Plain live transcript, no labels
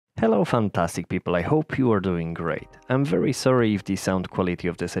Hello fantastic people, I hope you are doing great. I'm very sorry if the sound quality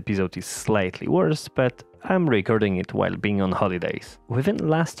of this episode is slightly worse, but I'm recording it while being on holidays. Within the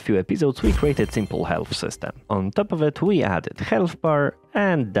last few episodes we created simple health system. On top of it we added health bar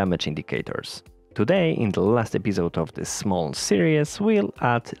and damage indicators. Today, in the last episode of this small series, we'll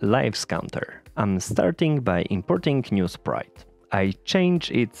add lives counter. I'm starting by importing new sprite. I change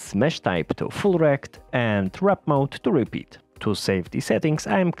its mesh type to full rect and wrap mode to repeat. To save the settings,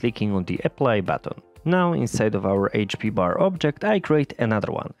 I'm clicking on the apply button. Now inside of our HP bar object I create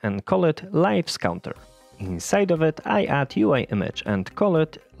another one and call it lives counter. Inside of it I add UI image and call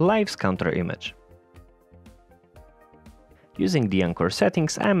it lives counter image. Using the anchor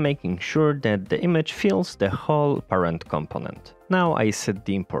settings I'm making sure that the image fills the whole parent component. Now I set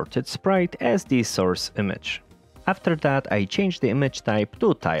the imported sprite as the source image. After that I change the image type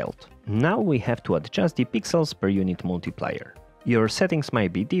to tiled. Now we have to adjust the pixels per unit multiplier. Your settings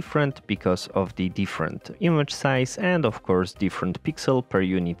might be different because of the different image size and of course different pixel per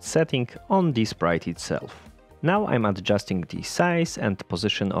unit setting on the sprite itself. Now I'm adjusting the size and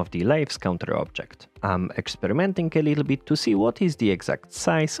position of the lives counter object. I'm experimenting a little bit to see what is the exact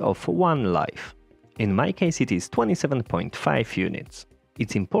size of one life. In my case it is 27.5 units.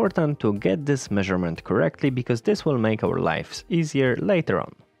 It's important to get this measurement correctly because this will make our lives easier later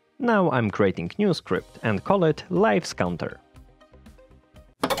on. Now I'm creating new script and call it lives counter.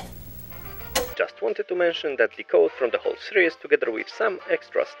 Just wanted to mention that the code from the whole series together with some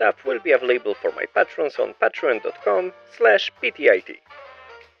extra stuff will be available for my patrons on patreon.com/ptit.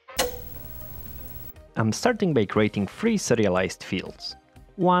 I'm starting by creating 3 serialized fields.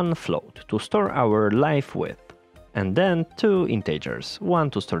 One float to store our life width, and then 2 integers, one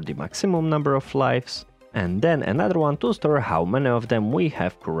to store the maximum number of lives, and then another one to store how many of them we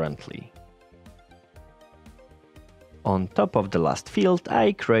have currently. On top of the last field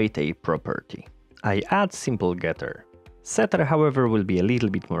I create a property. I add simple getter. Setter however will be a little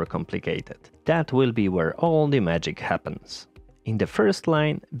bit more complicated. That will be where all the magic happens. In the first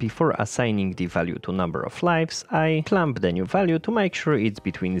line, before assigning the value to number of lives, I clamp the new value to make sure it's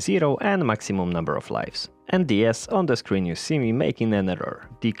between 0 and maximum number of lives. And yes, on the screen you see me making an error.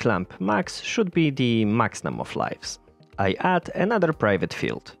 The clamp max should be the max number of lives. I add another private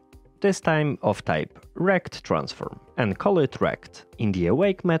field, this time of type rect transform, and call it rect. In the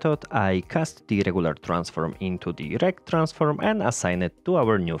awake method I cast the regular transform into the rect transform and assign it to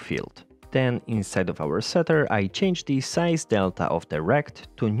our new field. Then inside of our setter I change the size delta of the rect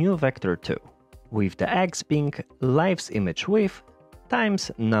to new vector 2, with the x being lives image width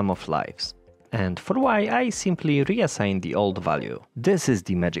times num of lives. And for y I simply reassign the old value. This is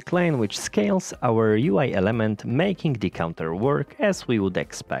the magic line which scales our UI element, making the counter work as we would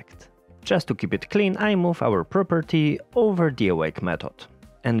expect. Just to keep it clean I move our property over the awake method.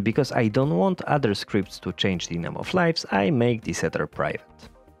 And because I don't want other scripts to change the num of lives I make the setter private.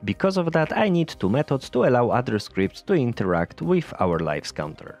 Because of that I need 2 methods to allow other scripts to interact with our lives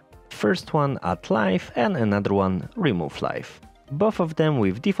counter. First one add life and another one remove life. Both of them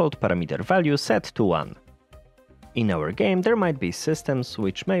with default parameter value set to 1. In our game there might be systems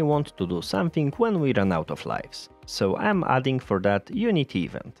which may want to do something when we run out of lives, so I'm adding for that unity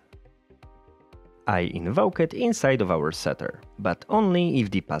event. I invoke it inside of our setter, but only if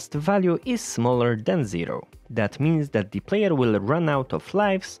the passed value is smaller than 0. That means that the player will run out of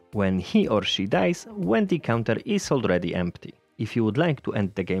lives when he or she dies when the counter is already empty. If you would like to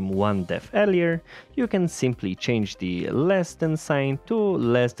end the game one death earlier, you can simply change the less than sign to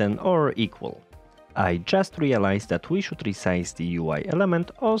less than or equal. I just realized that we should resize the UI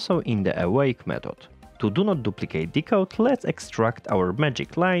element also in the awake method. To do not duplicate the code, let's extract our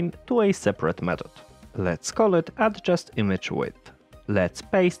magic line to a separate method. Let's call it adjust image width. Let's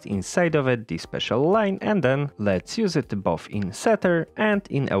paste inside of it the special line and then let's use it both in setter and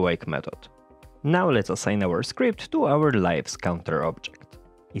in awake method. Now let's assign our script to our lives counter object.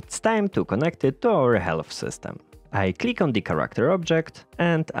 It's time to connect it to our health system. I click on the character object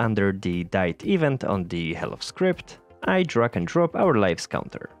and under the died event on the health script, I drag and drop our lives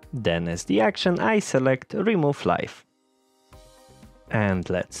counter. Then as the action I select remove life. And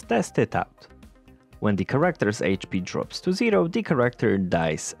let's test it out. When the character's HP drops to 0, the character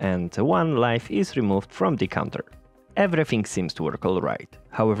dies and 1 life is removed from the counter. Everything seems to work alright,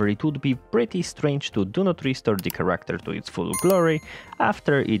 however it would be pretty strange to do not restore the character to its full glory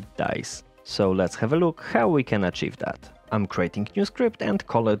after it dies. So let's have a look how we can achieve that. I'm creating new script and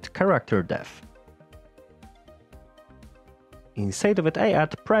call it character death. Inside of it I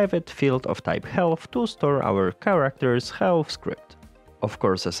add private field of type health to store our character's health script. Of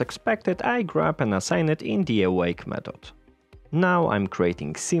course, as expected, I grab and assign it in the awake method. Now I'm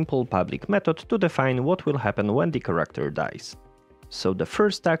creating simple public method to define what will happen when the character dies. So the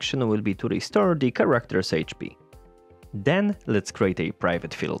first action will be to restore the character's HP. Then let's create a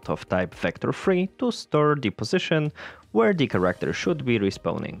private field of type vector3 to store the position where the character should be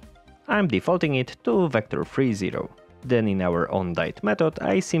respawning. I'm defaulting it to vector30. Then in our onDied method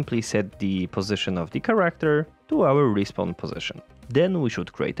I simply set the position of the character to our respawn position. Then we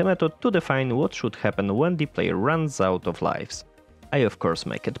should create a method to define what should happen when the player runs out of lives. I of course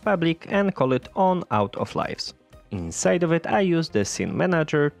make it public and call it onOutOfLives. Inside of it I use the scene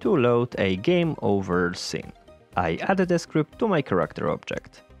manager to load a game over scene. I added a script to my character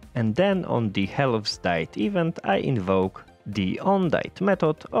object. And then on the healths died event I invoke the onDied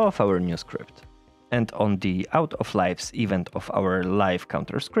method of our new script. And on the outOfLives event of our live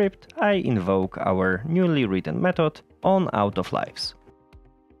counter script I invoke our newly written method onOutOfLives.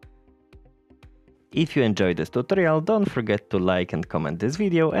 If you enjoyed this tutorial, don't forget to like and comment this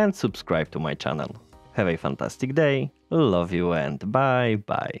video and subscribe to my channel. Have a fantastic day, love you and bye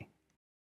bye.